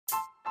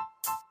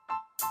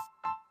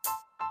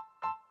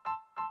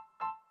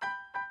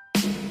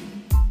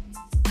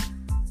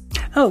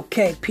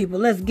Okay, people,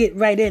 let's get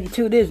right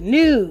into this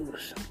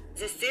news.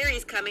 There's a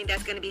series coming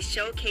that's going to be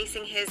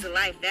showcasing his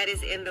life. That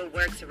is in the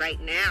works right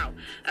now.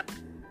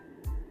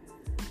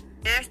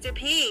 Master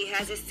P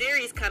has a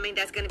series coming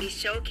that's going to be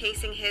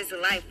showcasing his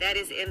life. That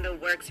is in the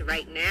works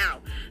right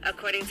now,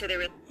 according to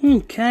the...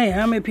 Okay,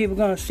 how many people are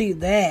going to see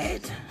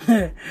that?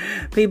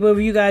 People, if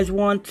you guys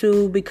want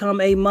to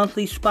become a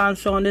monthly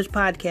sponsor on this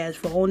podcast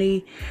for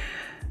only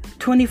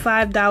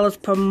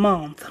 $25 per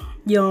month,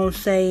 you know what I'm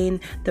saying?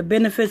 The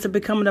benefits of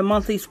becoming a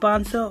monthly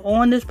sponsor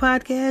on this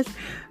podcast,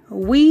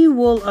 we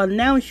will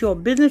announce your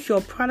business,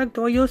 your product,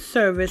 or your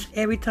service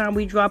every time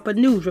we drop a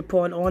news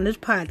report on this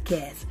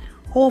podcast.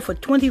 All for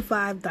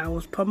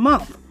 $25 per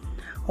month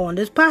on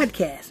this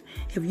podcast.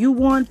 If you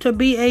want to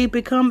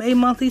become a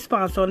monthly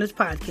sponsor on this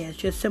podcast,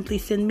 just simply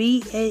send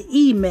me an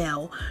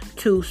email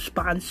to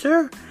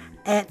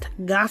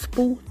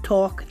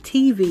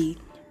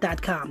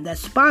sponsor@gospeltalktv.com.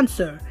 That's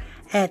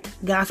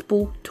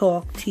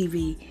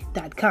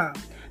sponsor@gospeltalktv.com.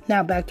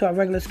 Now back to our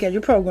regular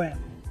scheduled program.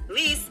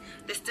 Least,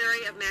 the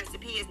story of Master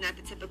P is not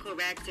the typical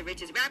rags to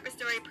riches rapper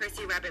story.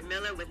 Percy Robert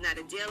Miller was not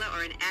a dealer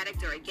or an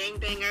addict or a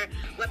gangbanger.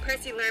 What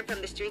Percy learned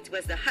from the streets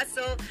was the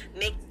hustle.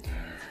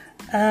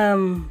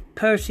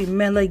 Percy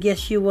Miller,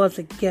 yes, you was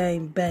a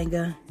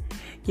gangbanger.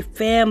 Your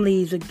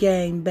family's a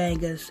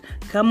gangbangers.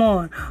 Come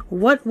on.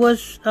 What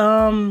was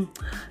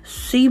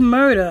C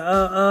Murder?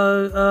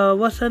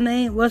 What's her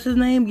name? What's his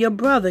name? Your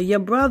brother. Your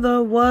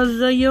brother was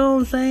you know what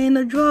I'm saying,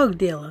 a drug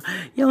dealer.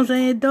 You know what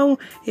I'm saying?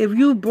 If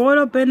you brought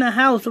up in a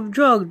house of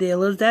drug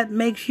dealers, that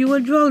makes you a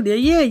drug dealer.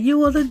 Yeah, you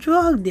was a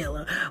drug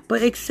dealer.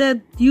 But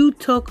except you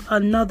took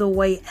another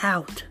way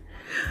out.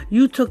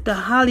 You took the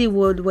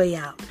Hollywood way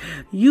out.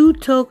 You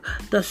took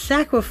the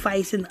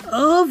sacrificing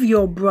of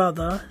your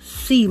brother,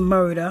 C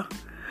Murder,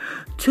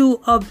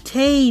 to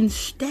obtain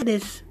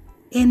status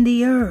in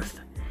the earth.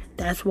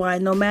 That's why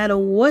no matter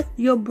what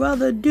your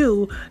brother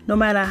do, no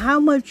matter how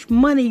much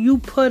money you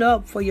put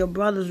up for your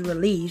brother's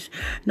release,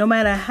 no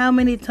matter how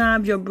many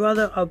times your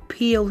brother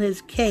appeal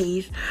his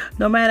case,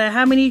 no matter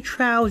how many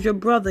trials your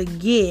brother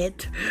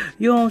get,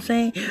 you know what I'm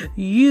saying,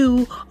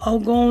 you are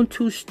going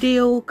to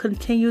still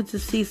continue to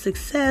see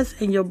success,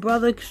 and your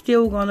brother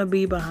still going to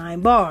be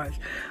behind bars.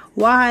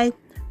 Why?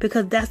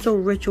 Because that's a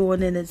ritual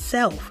in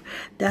itself.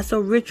 That's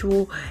a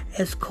ritual.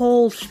 It's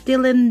called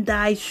stealing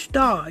thy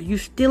star. You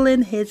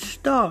stealing his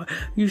star.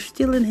 You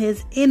stealing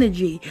his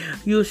energy.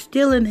 You're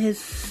stealing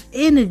his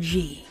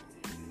energy.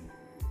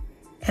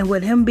 And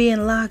with him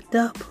being locked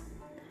up,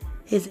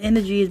 his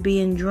energy is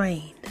being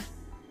drained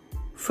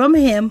from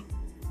him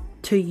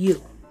to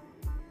you.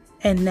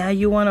 And now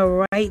you want to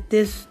write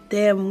this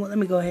damn... Let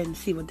me go ahead and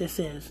see what this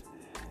is.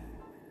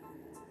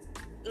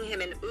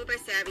 Him an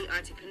uber-savvy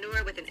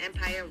entrepreneur with an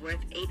empire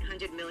worth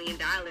 $800 million.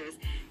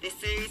 This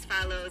series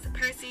follows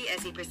Percy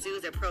as he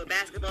pursues a pro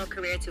basketball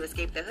career to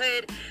escape the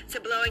hood, to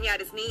blowing out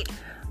his knee.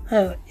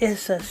 Oh,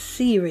 it's a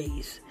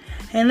series.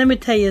 And let me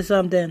tell you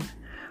something.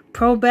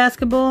 Pro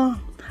basketball,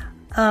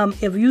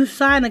 if you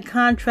sign a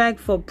contract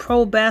for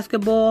pro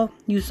basketball,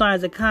 you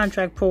sign a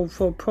contract for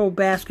pro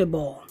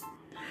basketball.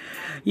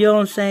 You know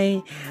what I'm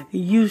saying?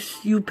 You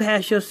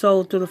pass your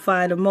soul through the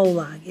fire of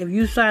Moloch. If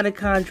you sign a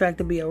contract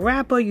to be a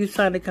rapper, you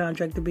sign a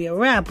contract to be a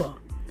rapper.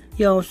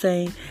 You know what I'm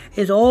saying?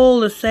 It's all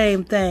the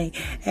same thing.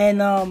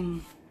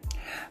 And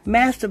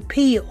Master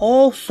P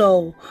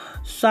also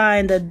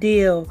signed a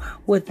deal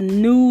with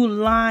New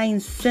Line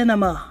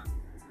Cinema.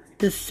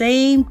 The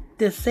same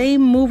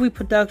movie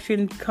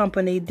production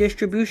company,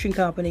 distribution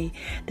company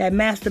that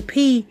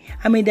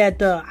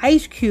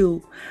Ice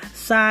Cube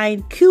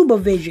signed Cuba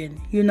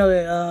Vision. You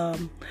know,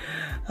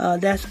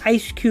 that's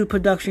Ice Cube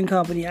production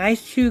company.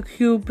 Ice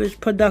Cube's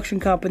production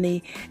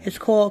company is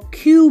called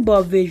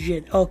Cuba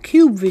Vision or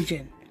Cube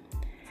Vision.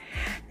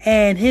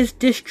 And his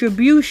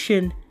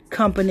distribution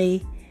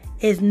company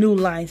is New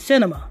Line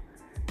Cinema.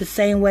 The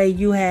same way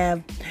you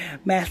have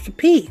Master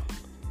P.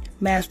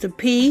 Master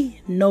P,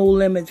 No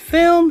Limit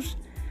Films.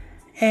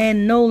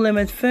 And No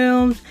Limit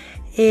Films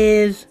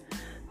is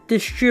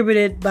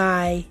distributed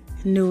by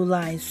New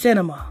Line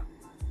Cinema.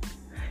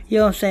 You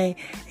know what I'm saying?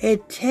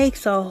 It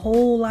takes a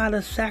whole lot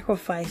of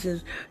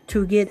sacrifices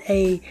to get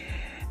a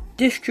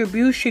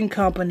distribution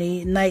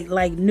company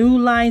like New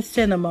Line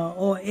Cinema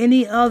or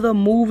any other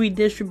movie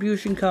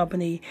distribution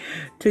company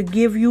to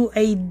give you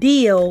a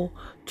deal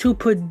to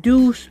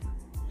produce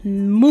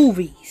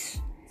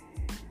movies.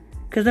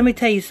 Because let me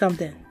tell you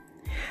something.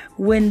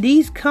 When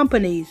these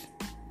companies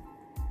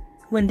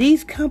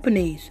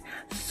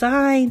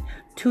sign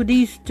to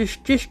these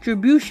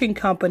distribution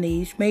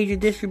companies, major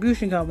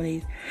distribution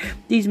companies,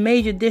 these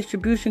major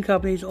distribution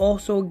companies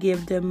also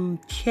give them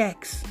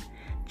checks.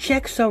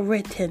 Checks are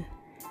written.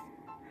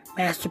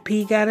 Master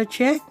P got a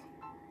check.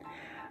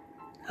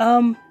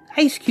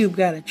 Ice Cube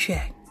got a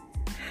check.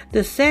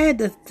 The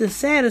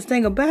saddest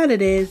thing about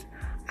it is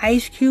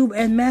Ice Cube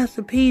and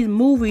Master P's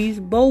movies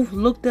both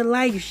looked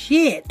like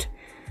shit.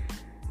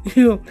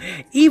 You know,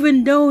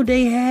 even though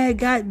they had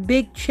got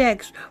big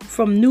checks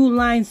from New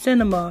Line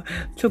Cinema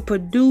to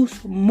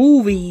produce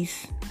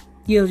movies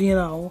You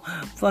know,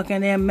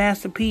 fucking then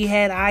Master P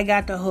had I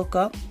Got the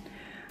Hookup,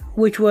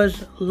 which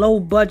was low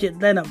budget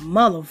than a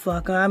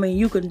motherfucker. I mean,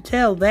 you can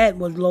tell that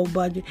was low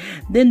budget.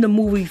 Then the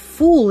movie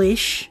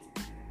Foolish,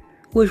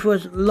 which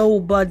was low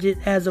budget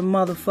as a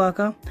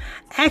motherfucker.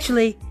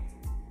 Actually,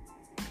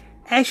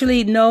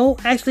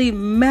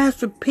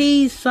 Master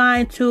P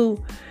signed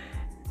to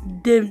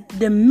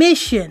the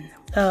Mission,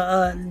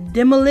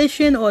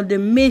 Demolition or the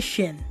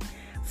Mission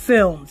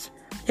Films.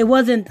 It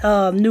wasn't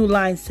New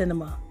Line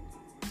Cinema.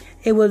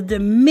 It was the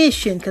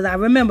Mission, because I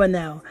remember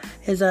now.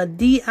 It's a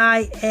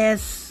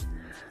DIS,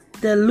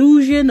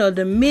 Delusion or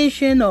the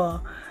Mission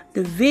or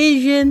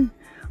Division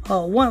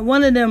or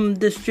one of them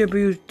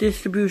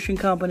distribution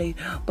companies.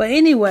 But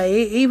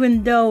anyway,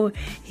 even though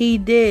he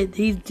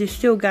just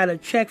still got a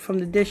check from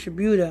the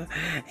distributor,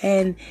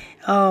 and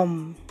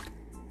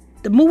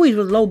the movies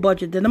was low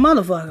budget than the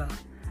motherfucker.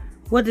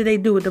 What did they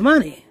do with the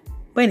money?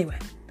 But anyway,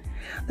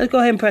 let's go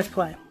ahead and press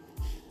play.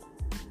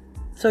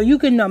 So you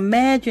can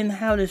imagine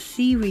how the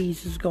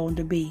series is going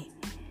to be,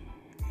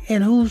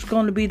 and who's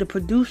going to be the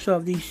producer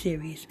of these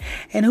series,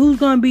 and who's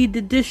going to be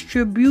the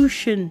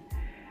distribution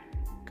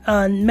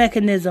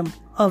mechanism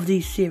of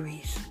these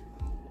series.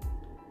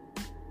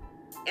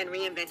 And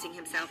reinventing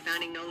himself,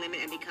 founding No Limit,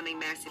 and becoming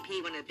Master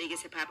P, one of the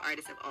biggest hip hop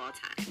artists of all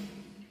time.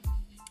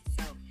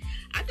 So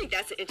I think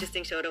that's an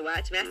interesting show to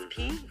watch. Master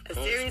P, a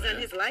series on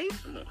his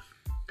life.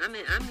 I'm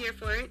here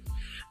for it.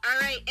 All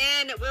right,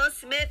 and Will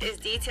Smith is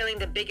detailing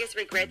the biggest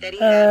regret that he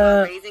had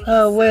while raising his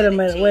son. Wait a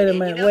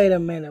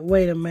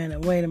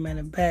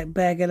minute.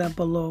 Back it up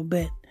a little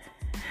bit.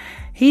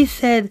 He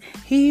said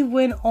he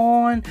went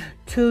on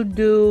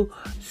to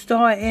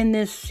star in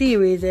this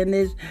series, and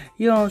this,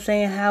 you know what I'm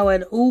saying, how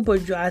an Uber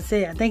driver,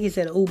 I think he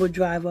said Uber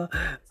driver,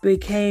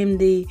 became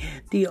the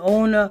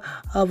owner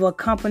of a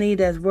company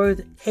that's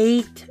worth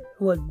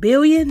 $8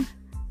 billion?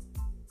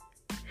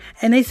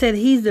 And they said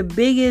he's the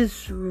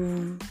biggest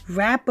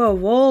rapper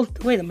of all.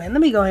 Wait a minute.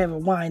 Let me go ahead and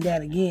rewind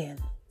that again.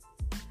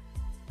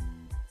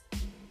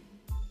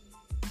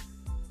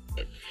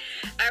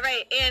 All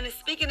right. And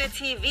speaking of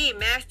TV,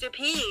 Master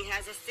P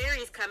has a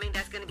series coming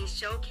that's going to be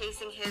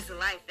showcasing his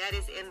life. That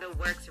is in the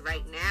works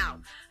right now.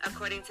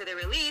 According to the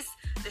release,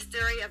 the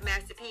story of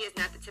Master P is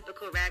not the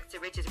typical rags to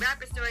riches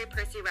rapper story.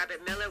 Percy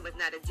Robert Miller was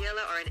not a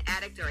dealer or an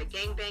addict or a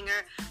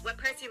gangbanger. What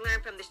Percy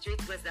learned from the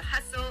streets was the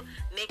hustle,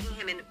 making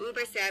him an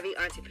uber-savvy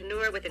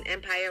entrepreneur with an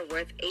empire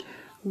worth $8.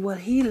 What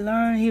he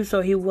learned,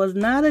 he was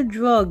not a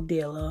drug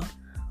dealer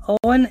or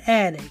an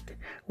addict.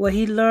 What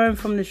he learned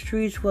from the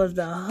streets was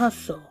the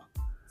hustle.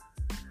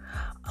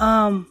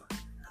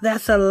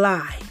 That's a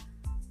lie.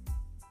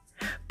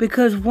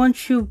 Because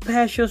once you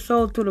pass your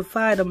soul through the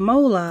fire of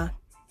Moloch,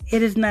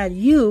 it is not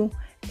you.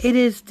 It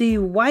is the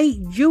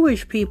white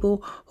Jewish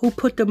people who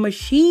put the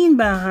machine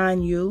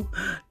behind you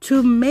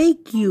to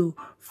make you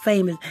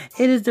famous.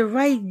 It is the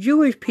right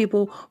Jewish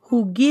people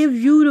who give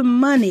you the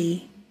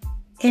money.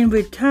 In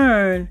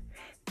return,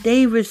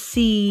 they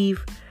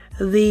receive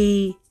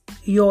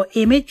your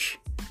image.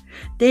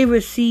 They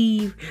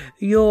receive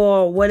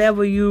your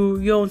whatever you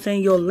know what I'm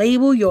saying, your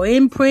label, your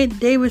imprint.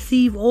 They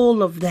receive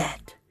all of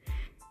that.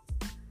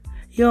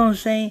 You know what I'm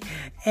saying?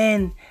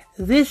 And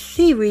this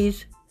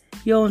series,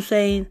 you know what I'm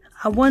saying,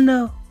 I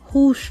wonder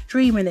who's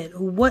streaming it.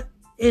 What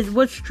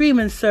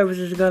streaming service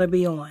is going to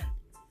be on?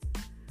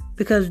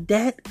 Because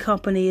that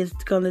company is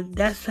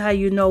that's how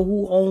you know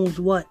who owns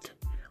what.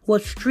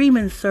 What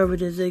streaming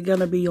services are going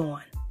to be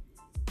on.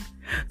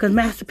 Because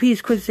Master P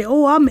is quick to say,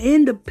 oh, I'm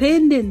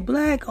independent,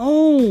 black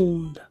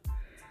owned.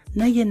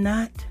 No, you're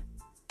not.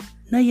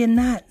 You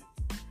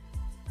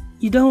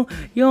know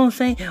what I'm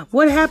saying?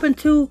 What happened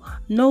to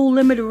No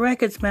Limit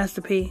Records,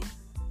 Master P?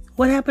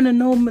 What happened to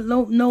No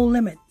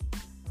Limit?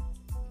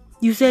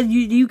 You said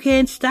you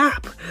can't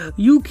stop.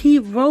 You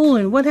keep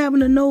rolling. What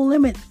happened to No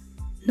Limit?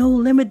 No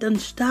Limit done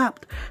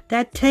stopped.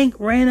 That tank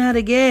ran out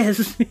of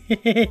gas.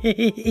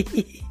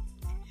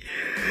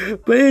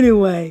 But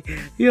anyway,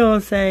 you know what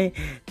I'm saying?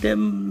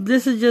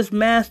 This is just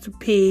Master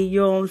P,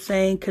 you know what I'm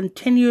saying,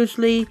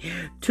 continuously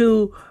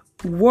to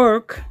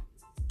work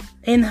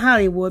in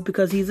Hollywood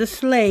because he's a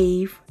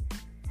slave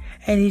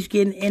and he's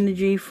getting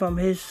energy from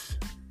his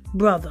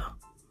brother.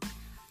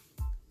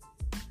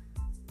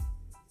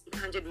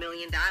 $100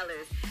 million.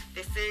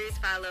 This series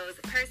follows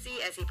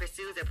Percy as he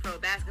pursues a pro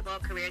basketball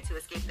career to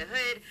escape the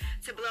hood,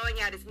 to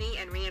blowing out his knee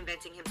and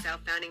reinventing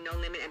himself, founding No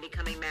Limit, and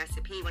becoming Master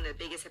P, one of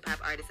the biggest hip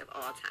hop artists of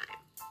all time.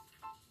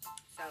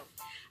 So,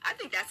 I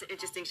think that's an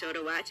interesting show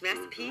to watch.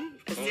 Master P,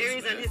 a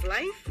series on his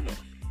life.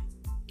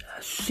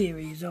 A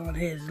series on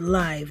his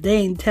life. They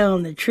ain't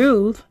telling the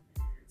truth.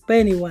 But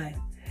anyway,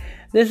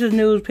 this is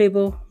news,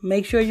 people.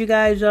 Make sure you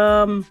guys,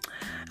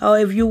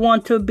 if you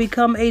want to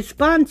become a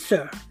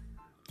sponsor,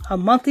 a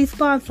monthly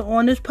sponsor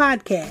on this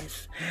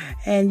podcast.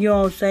 And you know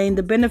what I'm saying,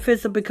 the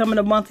benefits of becoming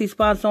a monthly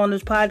sponsor on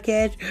this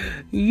podcast,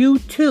 you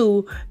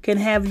too can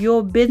have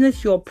your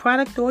business, your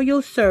product, or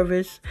your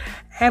service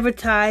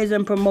advertised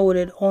and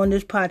promoted on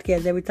this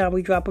podcast every time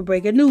we drop a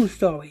breaking news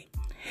story.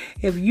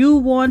 If you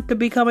want to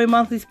become a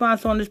monthly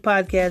sponsor on this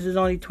podcast, it's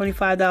only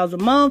 $25 a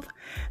month.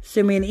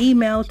 Send me an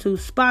email to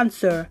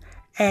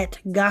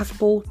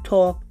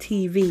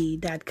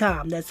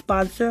sponsor@gospeltalktv.com. That's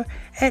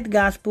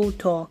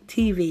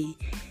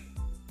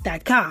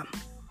sponsor@gospeltalktv.com.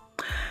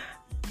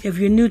 If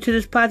you're new to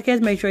this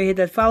podcast, make sure you hit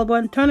that follow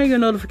button. Turn on your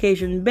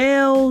notification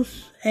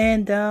bells.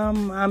 And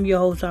I'm your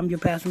host. I'm your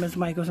pastor, Mr.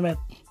 Michael Smith.